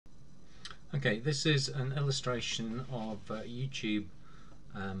Okay, this is an illustration of YouTube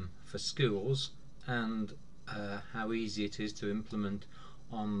for schools and how easy it is to implement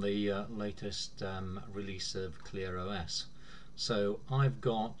on the latest release of ClearOS. So I've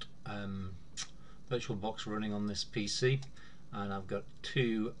got VirtualBox running on this PC, and I've got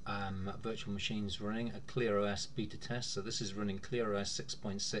two virtual machines running a ClearOS beta test. So this is running ClearOS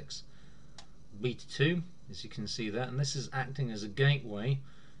 6.6 beta 2, as you can see there, and this is acting as a gateway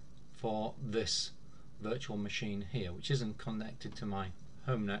for this virtual machine here, which isn't connected to my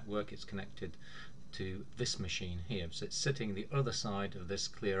home network. It's connected to this machine here, so it's sitting the other side of this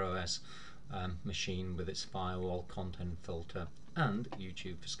ClearOS machine with its firewall, content filter, and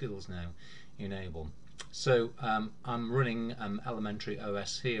YouTube for Schools now enabled. So I'm running Elementary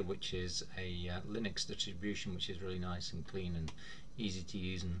OS here, which is a Linux distribution, which is really nice and clean and easy to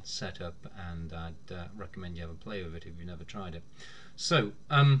use and set up, and I'd recommend you have a play with it if you've never tried it. So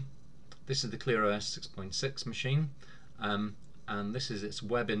this is the ClearOS 6.6 machine, and this is its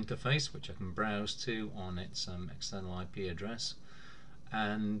web interface, which I can browse to on its external IP address.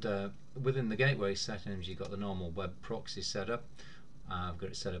 And within the gateway settings, you've got the normal web proxy setup. I've got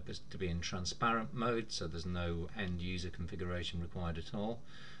it set up as to be in transparent mode, so there's no end user configuration required at all.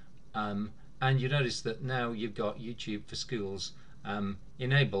 And you notice that now you've got YouTube for Schools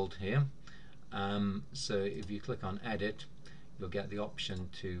enabled here. So if you click on Edit, you'll get the option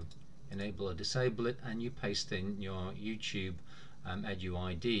to enable or disable it, and you paste in your YouTube Edu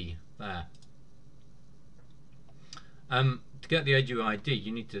ID there. To get the Edu ID,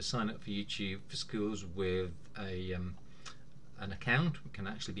 you need to sign up for YouTube for Schools with an account. It can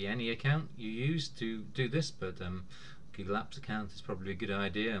actually be any account you use to do this, but Google Apps account is probably a good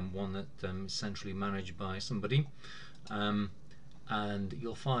idea, and one that is centrally managed by somebody. And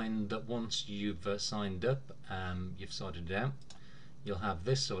you'll find that once you've signed up, you've sorted it out, you'll have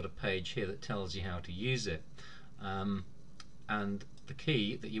this sort of page here that tells you how to use it. And the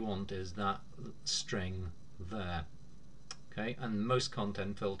key that you want is that string there. Okay, and most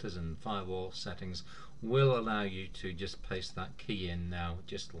content filters and firewall settings will allow you to just paste that key in now,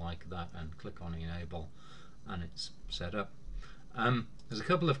 just like that, and click on enable, and it's set up. There's a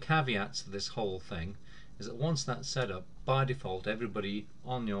couple of caveats to this whole thing. Is that once that's set up, by default everybody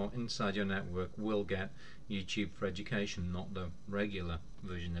on inside your network will get YouTube for Education, not the regular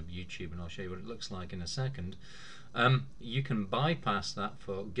version of YouTube, and I'll show you what it looks like in a second. You can bypass that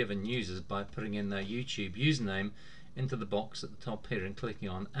for given users by putting in their YouTube username into the box at the top here and clicking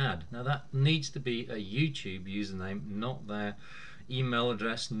on Add. Now that needs to be a YouTube username, not their email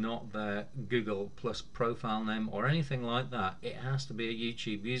address, not their Google Plus profile name or anything like that. It has to be a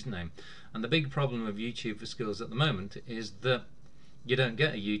YouTube username. And the big problem with YouTube for Schools at the moment is that you don't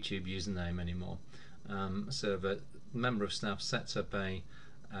get a YouTube username anymore. So if a member of staff sets up a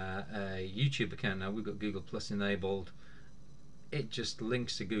YouTube account, now we've got Google Plus enabled, it just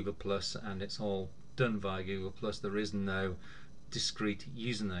links to Google Plus and it's all done via Google Plus. There is no discrete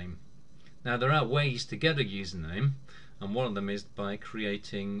username. Now there are ways to get a username, and one of them is by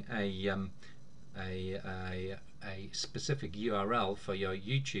creating a specific URL for your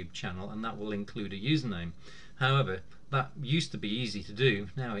YouTube channel, and that will include a username. However, that used to be easy to do.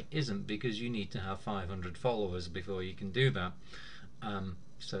 Now it isn't, because you need to have 500 followers before you can do that.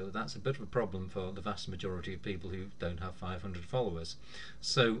 So that's a bit of a problem for the vast majority of people who don't have 500 followers.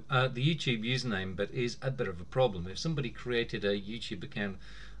 So the YouTube username bit is a bit of a problem. If somebody created a YouTube account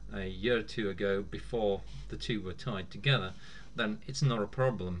a year or two ago before the two were tied together, then it's not a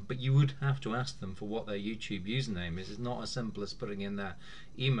problem, but you would have to ask them for what their YouTube username is. It's not as simple as putting in their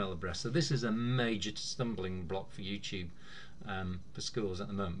email address. So this is a major stumbling block for YouTube for Schools at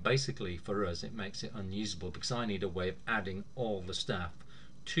the moment. Basically for us it makes it unusable, because I need a way of adding all the staff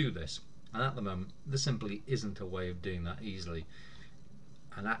to this, and at the moment there simply isn't a way of doing that easily,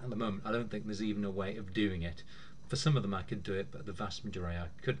 and at the moment I don't think there's even a way of doing it. For some of them I could do it, but the vast majority I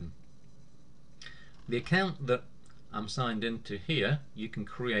couldn't. The account that I'm signed into here, you can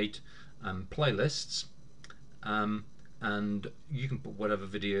create playlists, and you can put whatever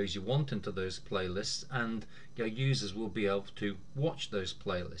videos you want into those playlists, and your users will be able to watch those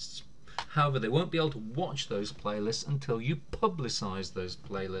playlists. However, they won't be able to watch those playlists until you publicize those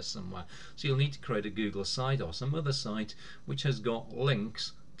playlists somewhere. So you'll need to create a Google site or some other site which has got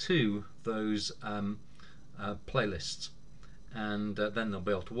links to those playlists, and then they'll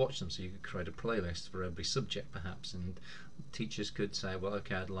be able to watch them. So you could create a playlist for every subject perhaps, and teachers could say, well,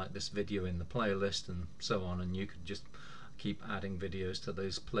 okay, I'd like this video in the playlist, and so on, and you could just keep adding videos to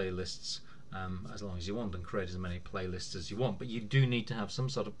those playlists as long as you want, and create as many playlists as you want. But you do need to have some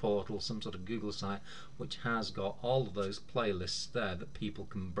sort of portal, some sort of Google site which has got all of those playlists there that people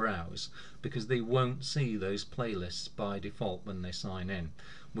can browse, because they won't see those playlists by default when they sign in,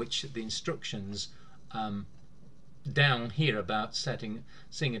 which the instructions down here about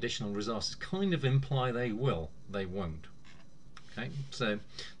seeing additional resources kind of imply they will. They won't. Okay, so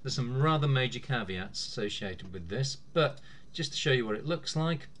there's some rather major caveats associated with this, but just to show you what it looks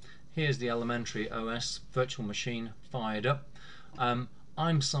like, here's the elementary OS virtual machine fired up.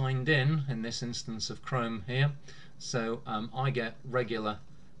 I'm signed in this instance of Chrome here, so I get regular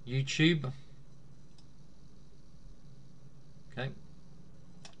YouTube. Okay,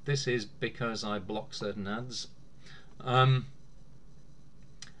 this is because I block certain ads, and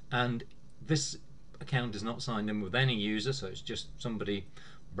this account is not signed in with any user, so it's just somebody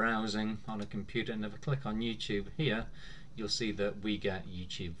browsing on a computer. And if I click on YouTube here, you'll see that we get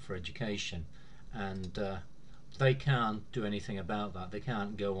YouTube for Education, and they can't do anything about that. They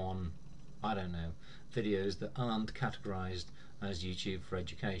can't go on, I don't know, videos that aren't categorized as YouTube for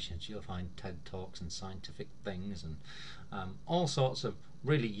Education. So you'll find TED Talks and scientific things and all sorts of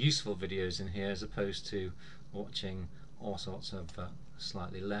really useful videos in here, as opposed to watching all sorts of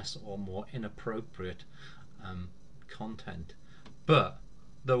slightly less or more inappropriate content. But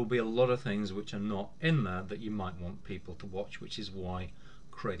there will be a lot of things which are not in there that you might want people to watch, which is why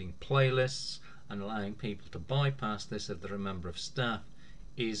creating playlists and allowing people to bypass this if they're a member of staff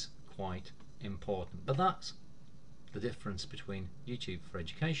is quite important. But that's the difference between YouTube for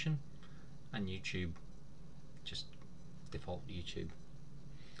Education and YouTube, just default YouTube.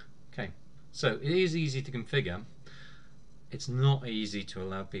 Okay, so it is easy to configure. It's not easy to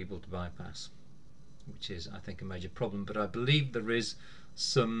allow people to bypass, which is, I think, a major problem, but I believe there is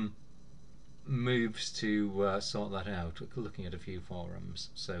some moves to sort that out, looking at a few forums.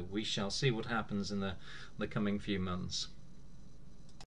 So we shall see what happens in the coming few months.